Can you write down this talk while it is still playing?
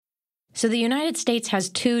So the United States has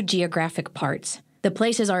two geographic parts: the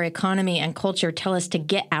places our economy and culture tell us to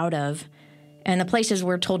get out of, and the places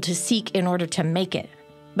we're told to seek in order to make it.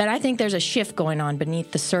 But I think there's a shift going on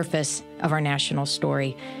beneath the surface of our national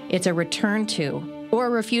story. It's a return to, or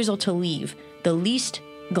a refusal to leave, the least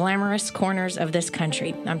glamorous corners of this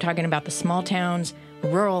country. I'm talking about the small towns,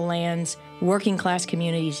 rural lands, working class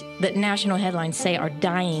communities that national headlines say are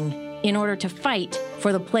dying in order to fight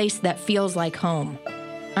for the place that feels like home.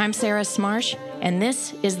 I'm Sarah Smarsh, and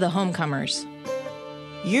this is the Homecomers.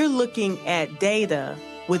 You're looking at data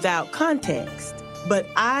without context, but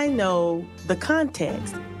I know the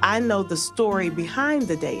context. I know the story behind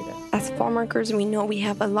the data. As farm workers, we know we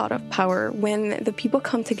have a lot of power. When the people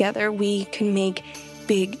come together, we can make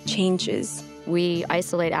big changes. We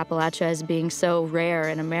isolate Appalachia as being so rare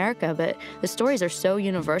in America, but the stories are so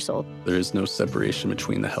universal. There is no separation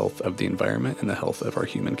between the health of the environment and the health of our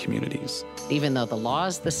human communities. Even though the law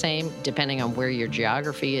is the same, depending on where your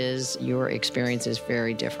geography is, your experience is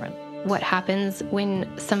very different. What happens when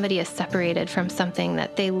somebody is separated from something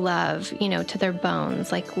that they love, to their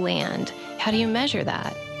bones, like land? How do you measure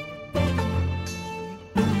that?